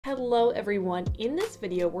Hello everyone, in this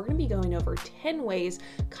video we're going to be going over 10 ways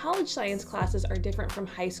college science classes are different from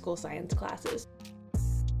high school science classes.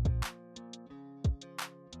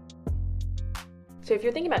 So if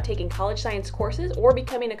you're thinking about taking college science courses or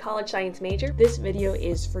becoming a college science major, this video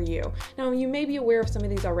is for you. Now you may be aware of some of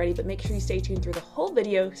these already, but make sure you stay tuned through the whole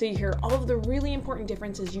video so you hear all of the really important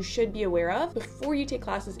differences you should be aware of before you take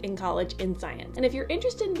classes in college in science. And if you're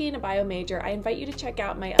interested in being a bio major, I invite you to check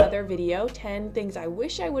out my other video, 10 things I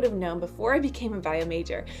wish I would have known before I became a bio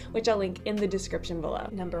major, which I'll link in the description below.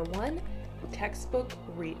 Number 1, textbook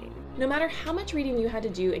reading. No matter how much reading you had to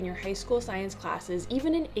do in your high school science classes,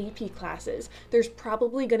 even in AP classes, there's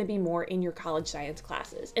probably going to be more in your college science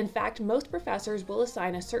classes. In fact, most professors will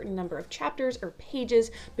assign a certain number of chapters or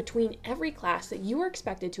pages between every class that you are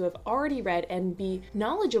expected to have already read and be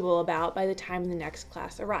knowledgeable about by the time the next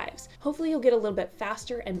class arrives. Hopefully you'll get a little bit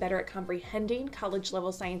faster and better at comprehending college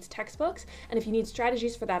level science textbooks, and if you need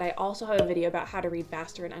strategies for that, I also have a video about how to read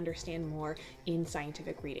faster and understand more in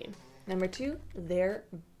scientific reading. Number 2, they're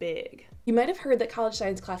big. You might have heard that college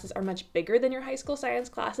science classes are much bigger than your high school science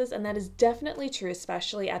classes, and that is definitely true,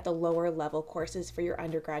 especially at the lower level courses for your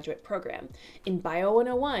undergraduate program. In Bio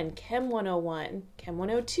 101, Chem 101, Chem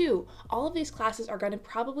 102, all of these classes are going to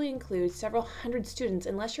probably include several hundred students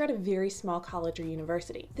unless you're at a very small college or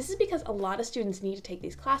university. This is because a lot of students need to take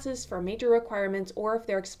these classes for major requirements or if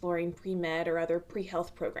they're exploring pre-med or other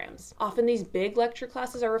pre-health programs. Often these big lecture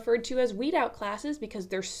classes are referred to as weed out classes because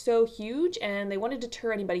they're so huge and they want to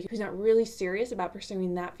deter anybody who's not really serious about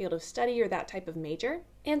pursuing that field of study or that type of major,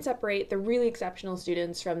 and separate the really exceptional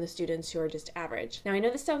students from the students who are just average. Now I know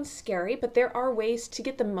this sounds scary, but there are ways to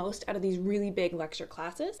get the most out of these really big lecture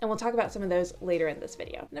classes, and we'll talk about some of those later in this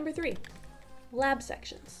video. Number 3, lab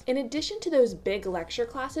sections. In addition to those big lecture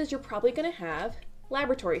classes, you're probably going to have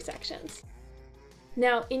laboratory sections.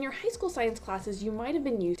 Now, in your high school science classes, you might have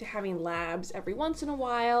been used to having labs every once in a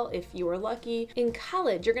while, if you were lucky. In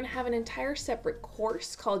college, you're going to have an entire separate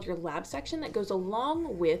course called your lab section that goes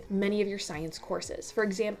along with many of your science courses. For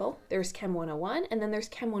example, there's Chem 101 and then there's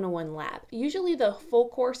Chem 101 Lab. Usually the full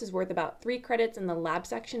course is worth about 3 credits and the lab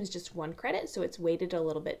section is just 1 credit, so it's weighted a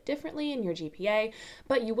little bit differently in your GPA,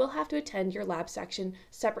 but you will have to attend your lab section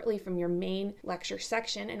separately from your main lecture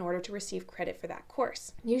section in order to receive credit for that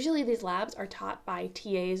course. Usually these labs are taught by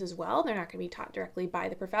TAs as well. They're not going to be taught directly by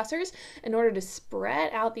the professors in order to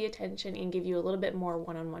spread out the attention and give you a little bit more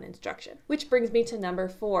one-on-one instruction. Which brings me to number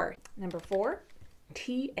 4. Number 4,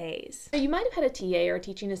 TAs. So you might have had a TA or a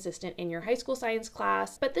teaching assistant in your high school science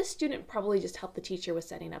class, but this student probably just helped the teacher with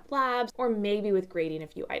setting up labs or maybe with grading a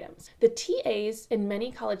few items. The TAs in many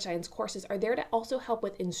college science courses are there to also help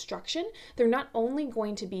with instruction. They're not only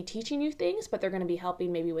going to be teaching you things, but they're going to be helping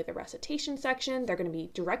maybe with a recitation section. They're going to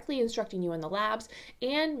be directly instructing you in the labs,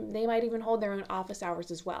 and they might even hold their own office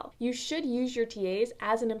hours as well. You should use your TAs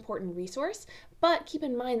as an important resource, but keep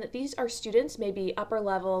in mind that these are students, maybe upper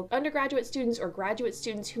level undergraduate students or graduate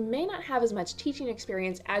students who may not have as much teaching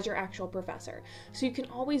experience as your actual professor. So you can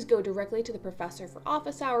always go directly to the professor for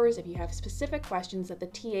office hours if you have specific questions that the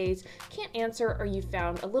TAs can't answer or you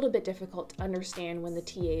found a little bit difficult to understand when the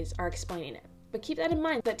TAs are explaining it. But keep that in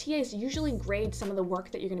mind that TAs usually grade some of the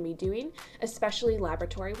work that you're going to be doing, especially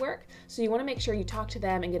laboratory work. So you want to make sure you talk to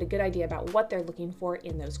them and get a good idea about what they're looking for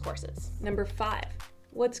in those courses. Number 5,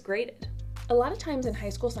 what's graded? A lot of times in high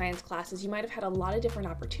school science classes, you might have had a lot of different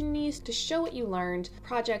opportunities to show what you learned,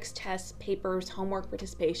 projects, tests, papers, homework,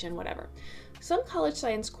 participation, whatever. Some college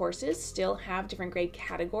science courses still have different grade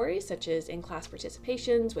categories, such as in-class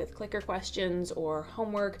participations with clicker questions or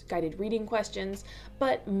homework, guided reading questions,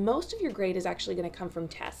 but most of your grade is actually going to come from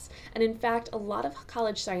tests. And in fact, a lot of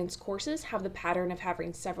college science courses have the pattern of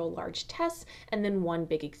having several large tests and then one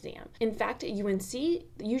big exam. In fact, at UNC,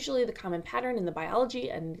 usually the common pattern in the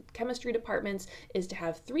biology and chemistry departments is to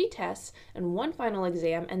have 3 tests and 1 final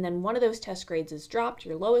exam, and then one of those test grades is dropped,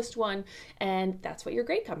 your lowest one, and that's what your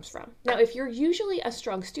grade comes from. Now, if you're usually a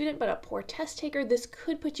strong student but a poor test taker, this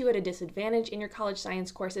could put you at a disadvantage in your college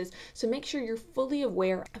science courses, so make sure you're fully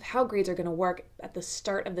aware of how grades are going to work at the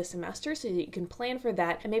start of the semester so that you can plan for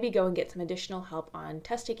that and maybe go and get some additional help on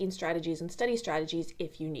test taking strategies and study strategies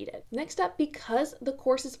if you need it. Next up, because the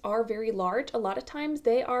courses are very large, a lot of times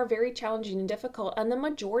they are very challenging and difficult, and the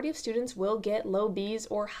majority of students will get low B's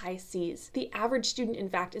or high C's. The average student, in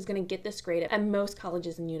fact, is going to get this grade at most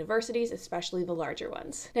colleges and universities, especially the larger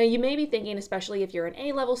ones. Now, you may be thinking, especially if you're an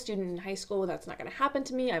A-level student in high school, that's not going to happen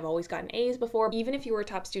to me. I've always gotten A's before. Even if you were a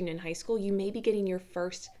top student in high school, you may be getting your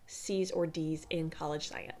first C's or D's in college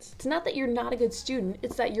science. It's not that you're not a good student,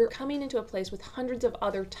 it's that you're coming into a place with hundreds of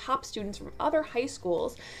other top students from other high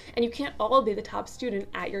schools, and you can't all be the top student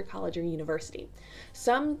at your college or university.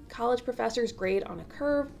 Some college professors grade on a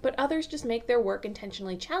curve, but others just make their work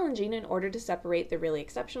intentionally challenging in order to separate the really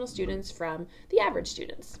exceptional students from the average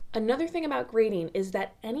students. Another thing about grading is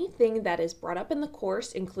that anything that is brought up in the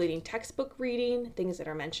course, including textbook reading, things that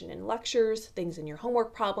are mentioned in lectures, things in your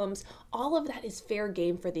homework problems, all of that is fair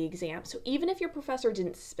game for the exam. So even if your professor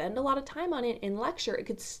didn't spend a lot of time on it in lecture, it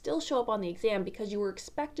could still show up on the exam because you were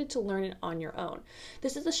expected to learn it on your own.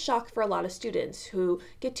 This is a shock for a lot of students who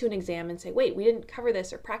get to an exam and say, wait, we didn't cover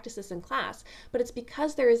this or practice this in class, but it's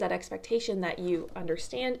because there is that expectation that you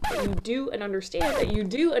understand, that you do and understand, that you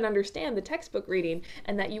do and understand the textbook reading,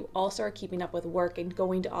 and that you also are keeping up with work and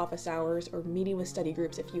going to office hours or meeting with study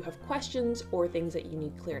groups if you have questions or things that you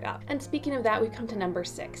need cleared up. And speaking of that, we come to number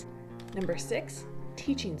 6. Number 6,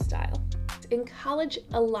 teaching style. In college,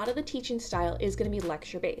 a lot of the teaching style is going to be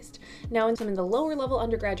lecture-based. Now, in some of the lower level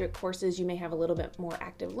undergraduate courses, you may have a little bit more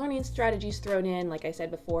active learning strategies thrown in, like I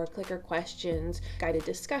said before, clicker questions, guided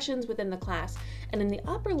discussions within the class. And in the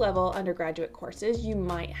upper level undergraduate courses, you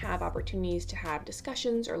might have opportunities to have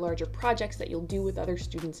discussions or larger projects that you'll do with other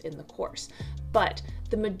students in the course. But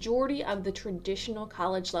the majority of the traditional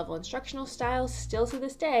college level instructional style still to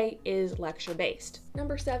this day is lecture-based.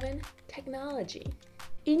 Number 7, technology.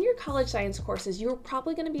 In your college science courses, you're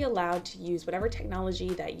probably going to be allowed to use whatever technology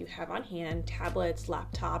that you have on hand, tablets,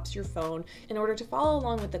 laptops, your phone, in order to follow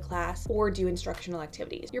along with the class or do instructional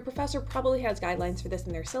activities. Your professor probably has guidelines for this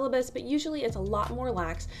in their syllabus, but usually it's a lot more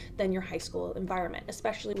lax than your high school environment.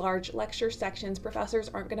 Especially large lecture sections, professors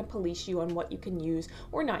aren't going to police you on what you can use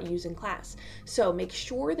or not use in class. So make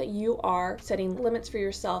sure that you are setting limits for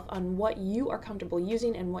yourself on what you are comfortable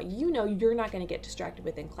using and what you know you're not going to get distracted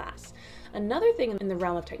with in class. Another thing in the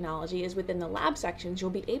realm of technology is within the lab sections, you'll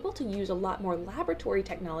be able to use a lot more laboratory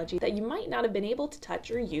technology that you might not have been able to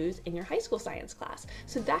touch or use in your high school science class.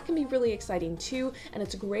 So that can be really exciting too, and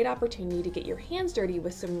it's a great opportunity to get your hands dirty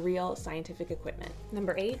with some real scientific equipment.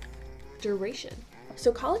 Number 8, duration.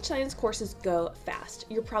 So college science courses go fast.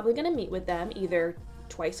 You're probably going to meet with them either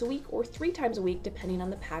twice a week or 3 times a week, depending on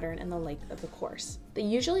the pattern and the length of the course. They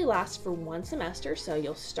usually last for 1 semester, so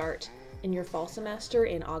you'll start in your fall semester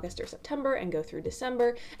in August or September and go through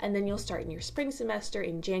December, and then you'll start in your spring semester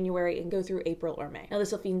in January and go through April or May. Now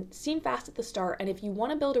this will seem fast at the start, and if you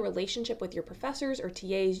want to build a relationship with your professors or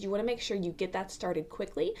TAs, you want to make sure you get that started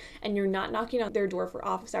quickly and you're not knocking on their door for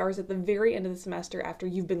office hours at the very end of the semester after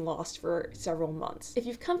you've been lost for several months. If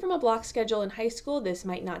you've come from a block schedule in high school, this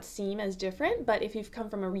might not seem as different, but if you've come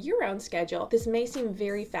from a year-round schedule, this may seem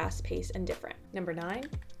very fast-paced and different. Number 9,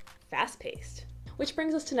 fast-paced. Which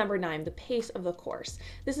brings us to number 9, the pace of the course.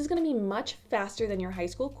 This is going to be much faster than your high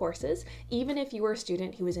school courses, even if you were a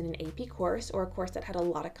student who was in an AP course or a course that had a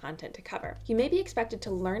lot of content to cover. You may be expected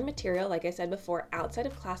to learn material, like I said before, outside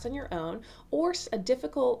of class on your own, or a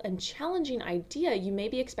difficult and challenging idea, you may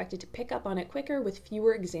be expected to pick up on it quicker with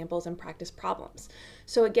fewer examples and practice problems.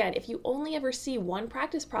 So again, if you only ever see one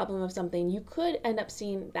practice problem of something, you could end up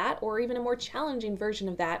seeing that or even a more challenging version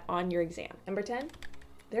of that on your exam. Number 10,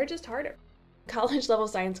 they're just harder. College level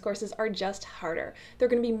science courses are just harder. They're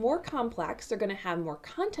going to be more complex, they're going to have more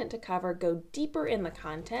content to cover, go deeper in the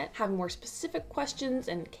content, have more specific questions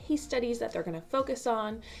and case studies that they're going to focus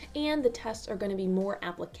on, and the tests are going to be more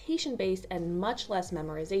application-based and much less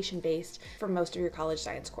memorization-based for most of your college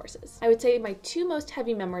science courses. I would say my 2 most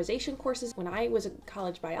heavy memorization courses when I was a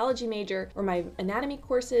college biology major were my anatomy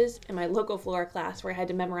courses and my local flora class, where I had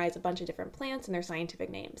to memorize a bunch of different plants and their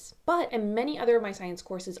scientific names. But in many other of my science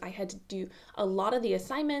courses, I had to do a lot of the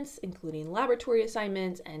assignments, including laboratory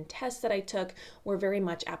assignments and tests that I took, were very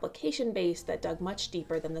much application-based that dug much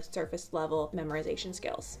deeper than the surface level memorization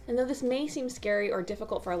skills. And though this may seem scary or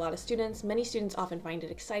difficult for a lot of students, many students often find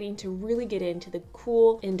it exciting to really get into the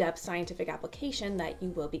cool, in-depth scientific application that you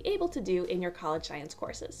will be able to do in your college science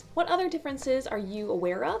courses. What other differences are you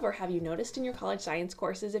aware of or have you noticed in your college science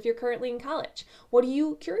courses if you're currently in college? What are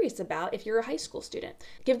you curious about if you're a high school student?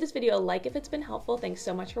 Give this video a like if it's been helpful. Thanks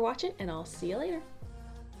so much for watching, and I'll see you later.